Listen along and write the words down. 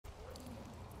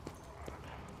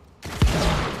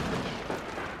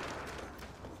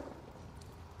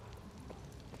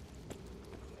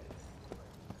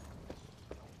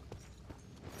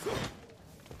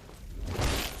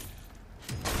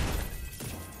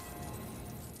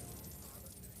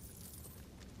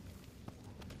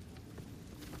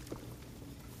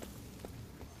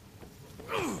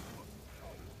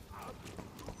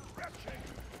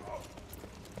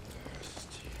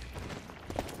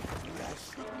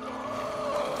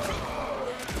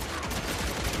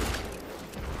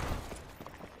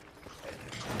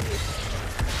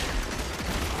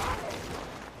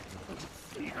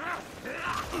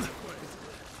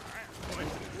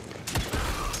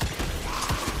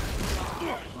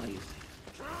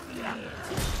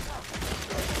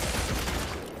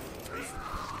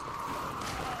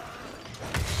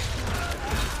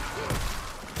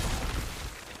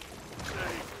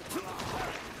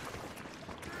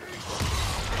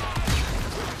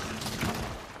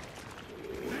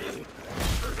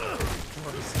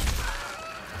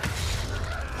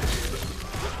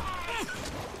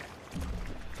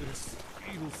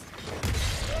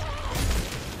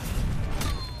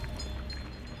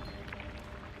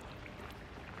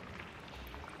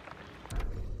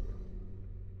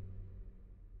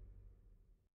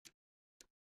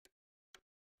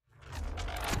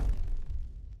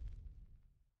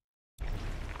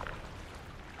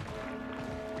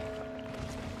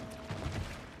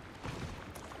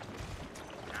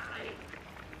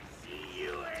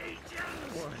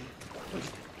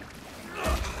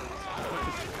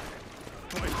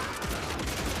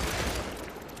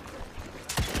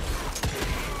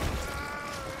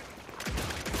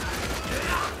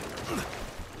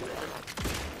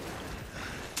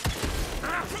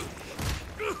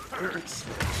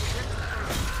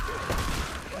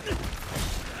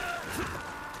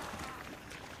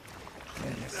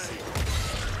this.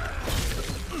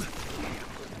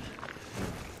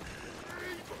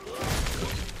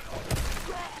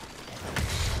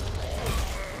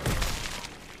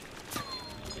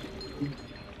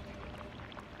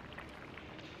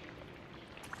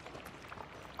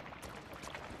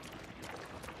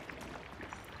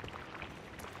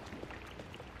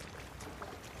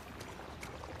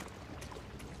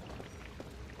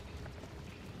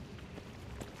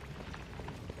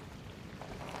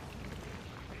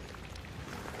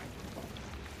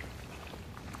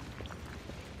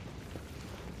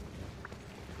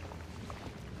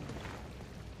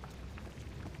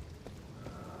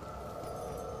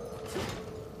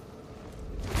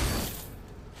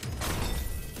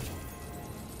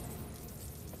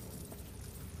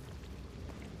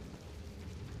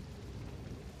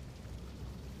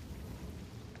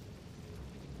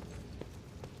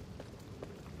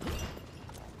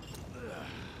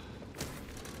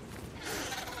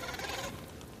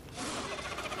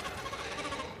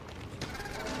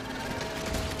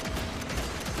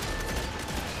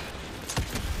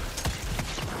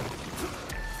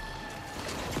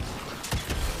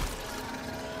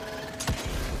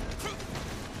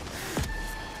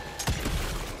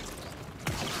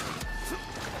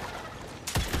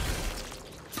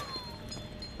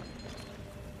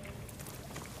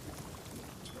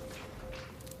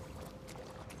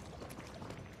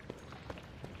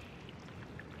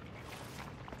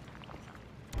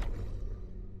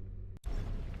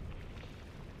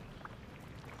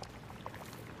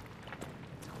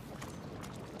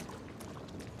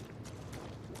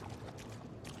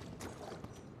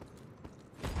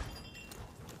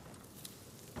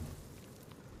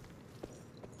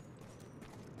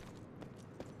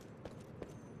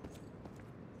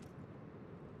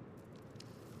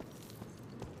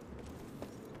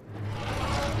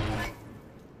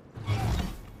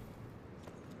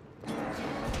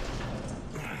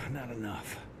 Not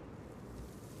enough.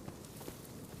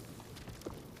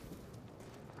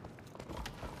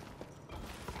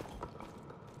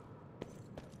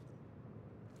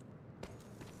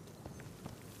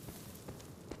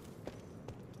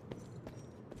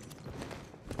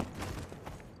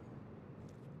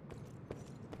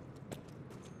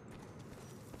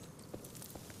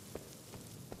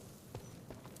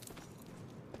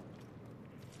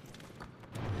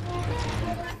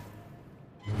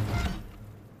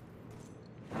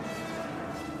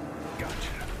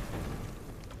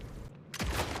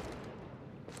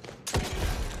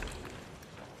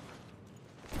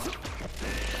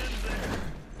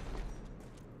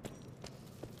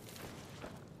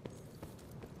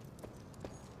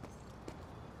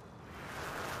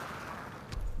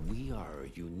 We are a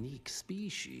unique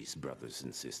species, brothers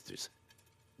and sisters.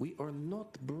 We are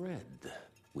not bred.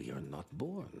 We are not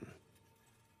born.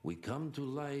 We come to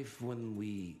life when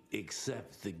we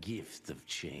accept the gift of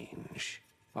change.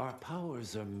 Our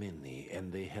powers are many,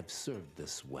 and they have served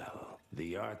us well.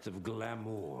 The art of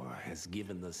glamour has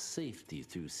given us safety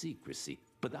through secrecy,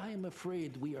 but I am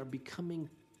afraid we are becoming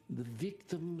the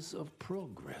victims of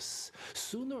progress.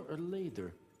 Sooner or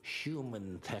later,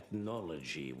 human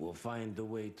technology will find a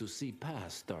way to see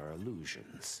past our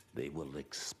illusions. They will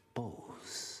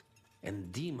expose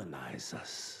and demonize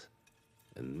us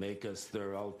and make us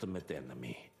their ultimate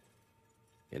enemy.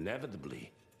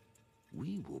 Inevitably,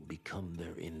 we will become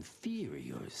their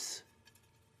inferiors.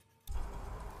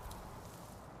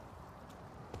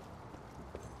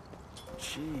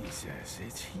 Jesus,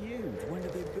 it's huge. When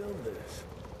did they build this?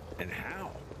 And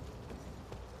how?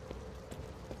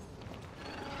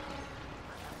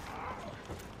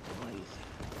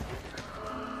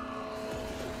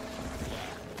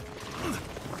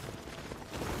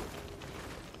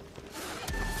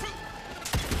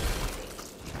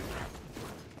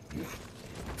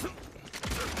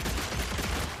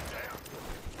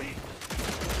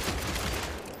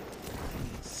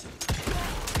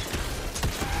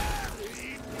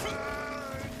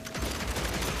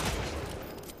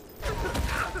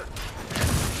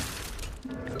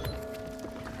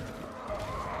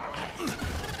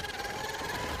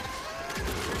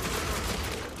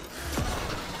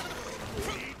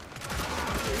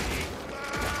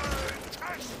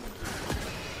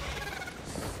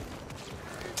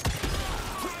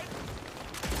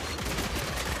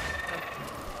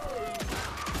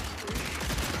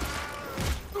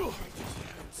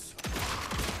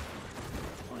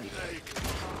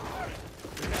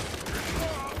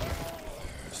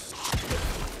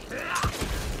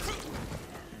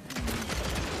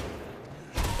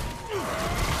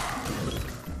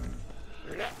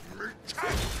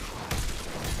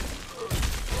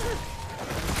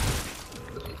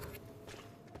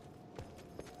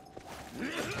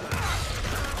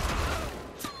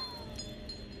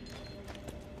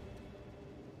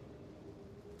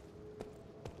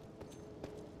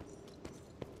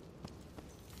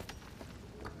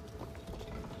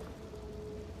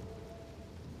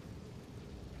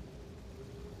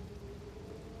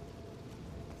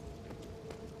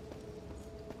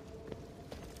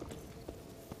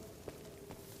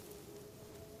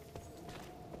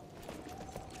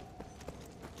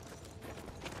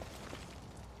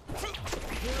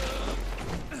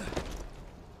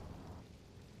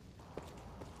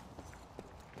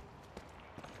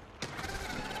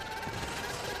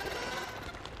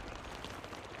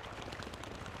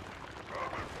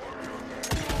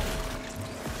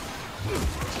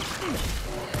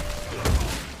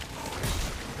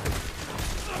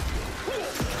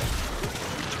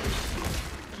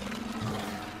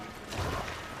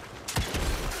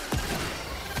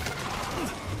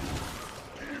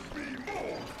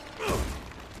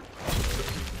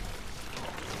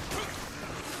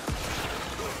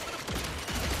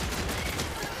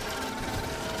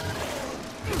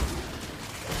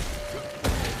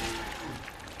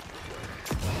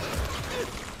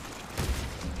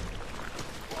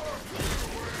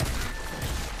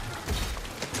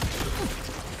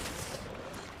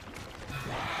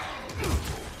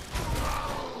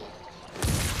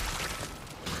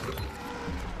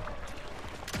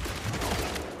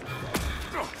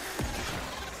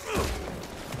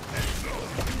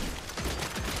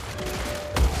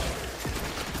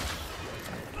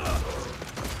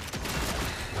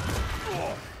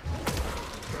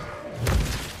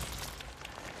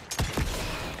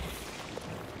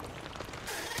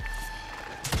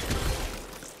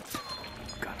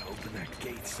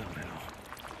 Somehow.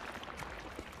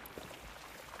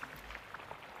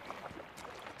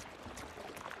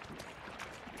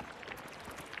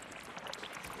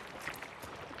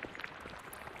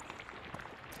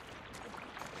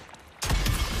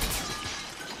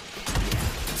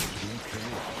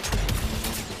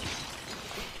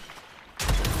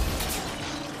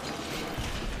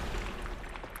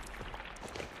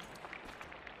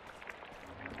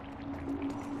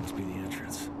 Must be the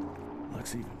entrance.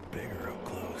 Looks even bigger up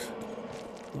close.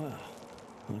 Well,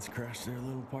 let's crash their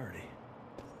little party.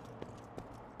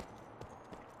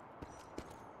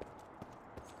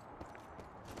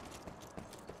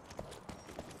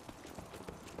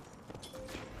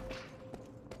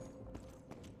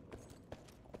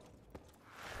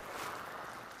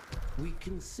 We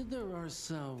consider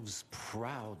ourselves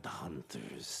proud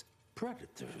hunters,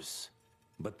 predators.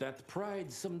 But that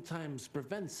pride sometimes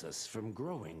prevents us from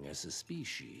growing as a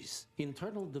species.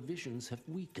 Internal divisions have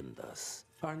weakened us.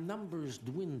 Our numbers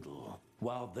dwindle,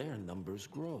 while their numbers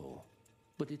grow.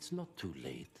 But it's not too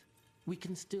late. We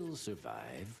can still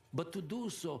survive, but to do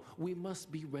so, we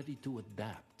must be ready to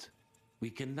adapt. We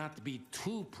cannot be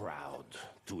too proud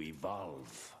to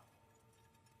evolve.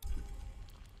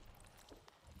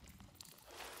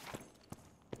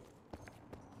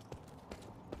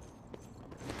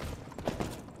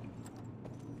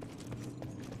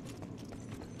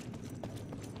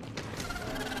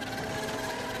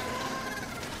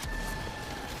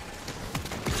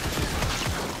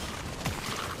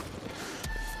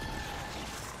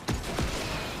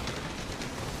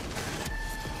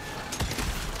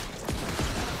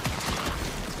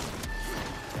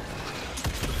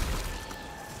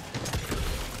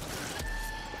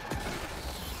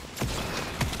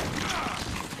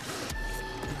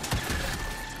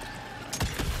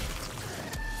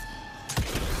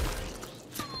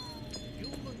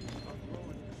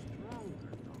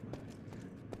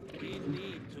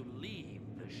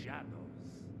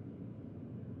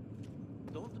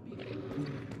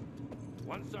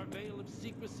 Once our veil of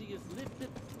secrecy is lifted,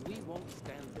 we won't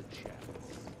stand a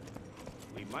chance.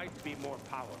 We might be more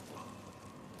powerful,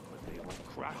 but they will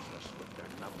crush us with their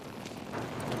numbers.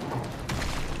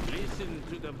 Listen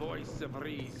to the voice of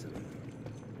reason.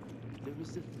 There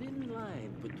is a thin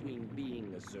line between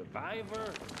being a survivor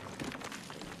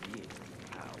and being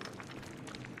a coward.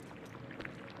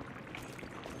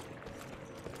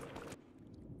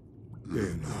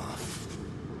 Enough.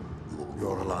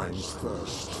 Your alliance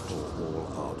thirst for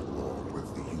all-out war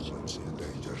with the humans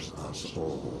endangers us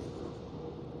all.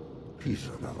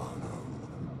 Peter Navana.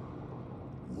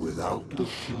 Without the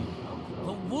sheep.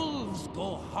 The wolves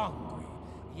go hungry,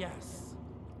 yes.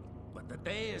 But the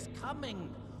day is coming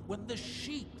when the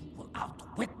sheep will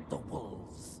outwit the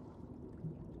wolves.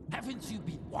 Haven't you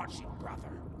been watching,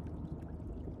 brother?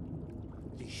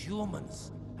 The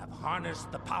humans have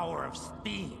harnessed the power of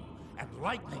steam and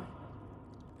lightning.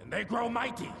 They grow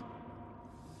mighty.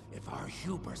 If our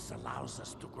hubris allows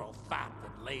us to grow fat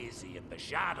and lazy in the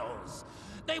shadows,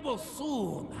 they will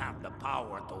soon have the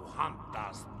power to hunt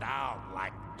us down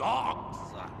like dogs.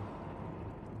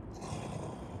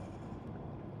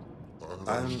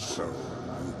 And so,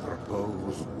 you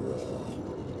propose war.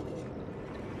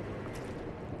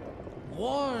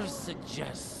 War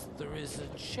suggests there is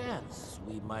a chance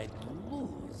we might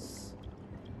lose.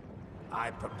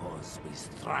 I propose we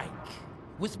strike.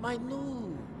 With my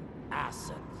new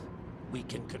asset, we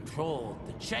can control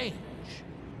the change.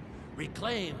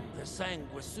 Reclaim the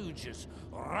Sanguisuja's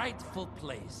rightful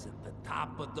place at the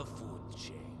top of the food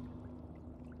chain.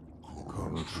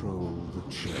 Control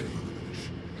the change.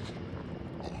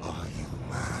 Are you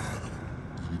mad?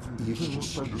 Even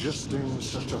suggesting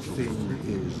such a thing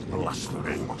is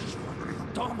blasphemy.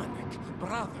 Dominic,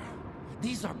 brother,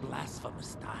 these are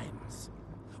blasphemous times.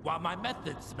 While my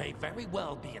methods may very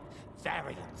well be at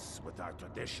variance with our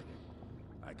tradition,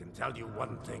 I can tell you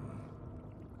one thing.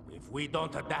 If we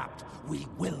don't adapt, we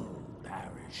will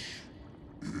perish.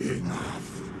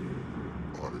 Enough.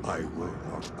 I will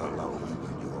not allow you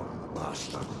and your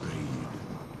bastard breed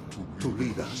to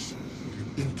lead us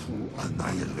into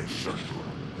annihilation.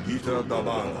 Peter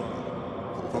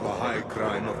Davana, for the high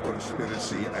crime of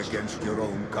conspiracy against your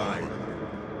own kind,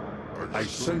 I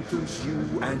sentence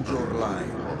you and your line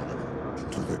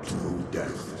to the true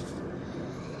death.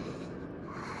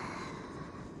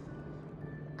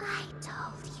 I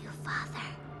told you, Father.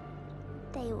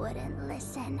 They wouldn't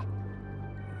listen.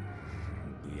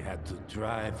 We had to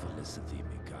try, Felicity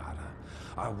Mikata.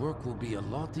 Our work will be a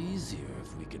lot easier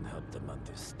if we can help them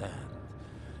understand.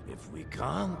 If we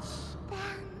can't...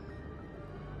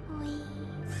 Then... we...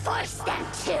 force them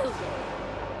to!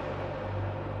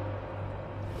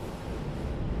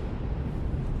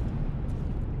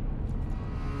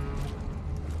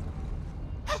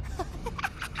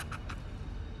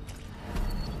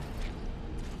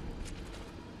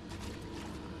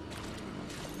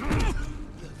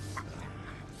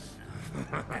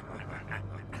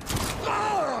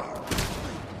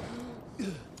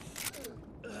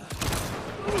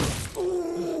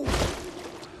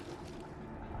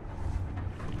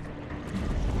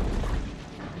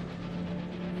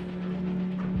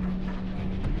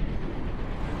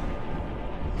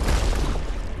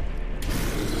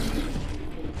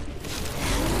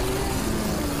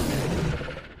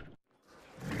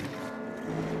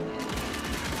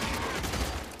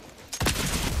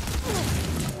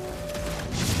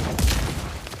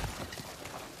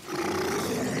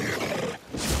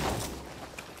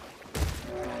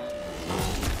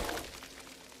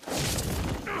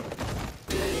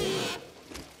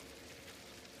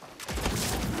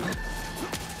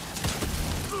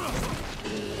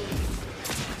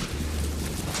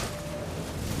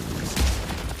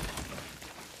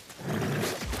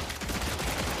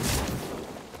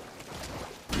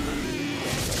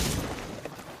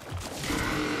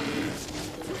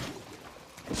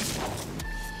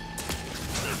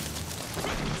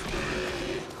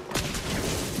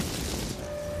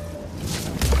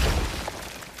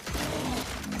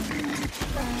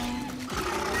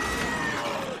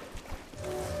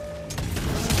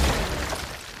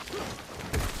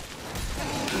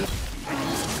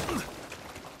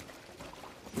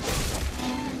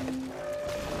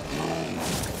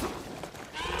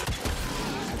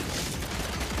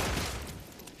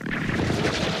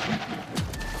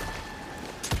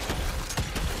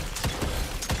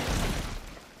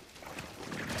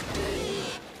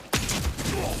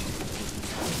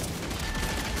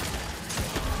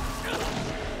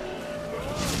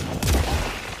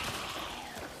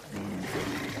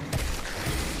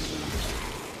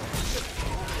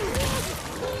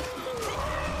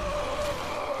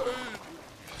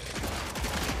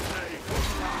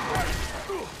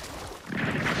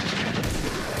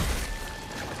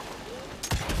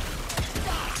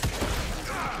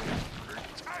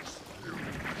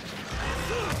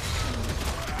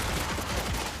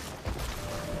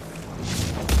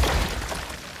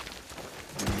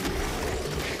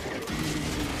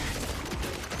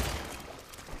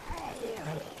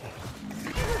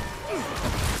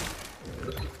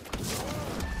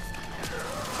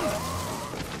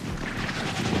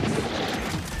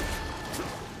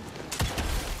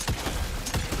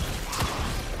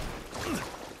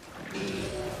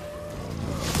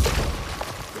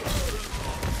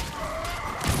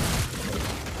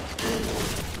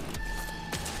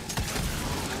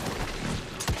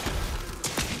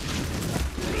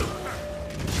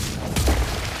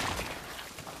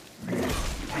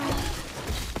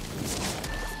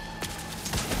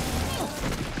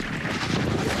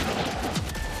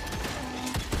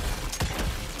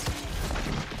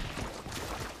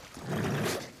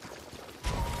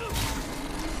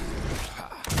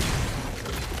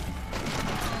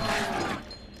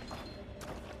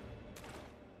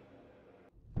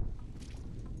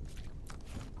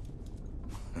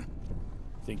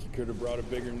 Think you could have brought a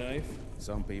bigger knife?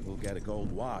 Some people get a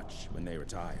gold watch when they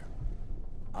retire.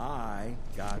 I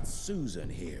got Susan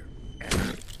here.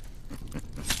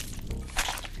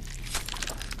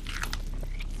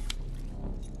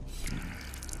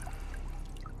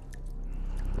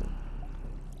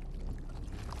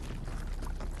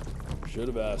 Should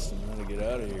have asked him how to get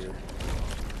out of here.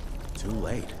 Too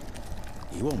late.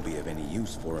 He won't be of any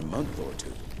use for a month or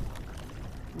two.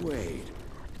 Wait.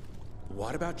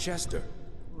 What about Chester?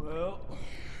 Well,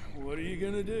 What are you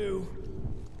gonna do?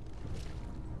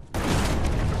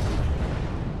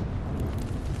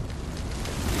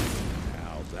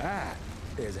 Now that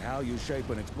is how you shape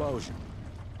an explosion.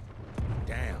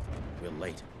 Damn, we're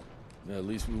late. At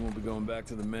least we won't be going back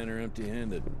to the manor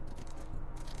empty-handed.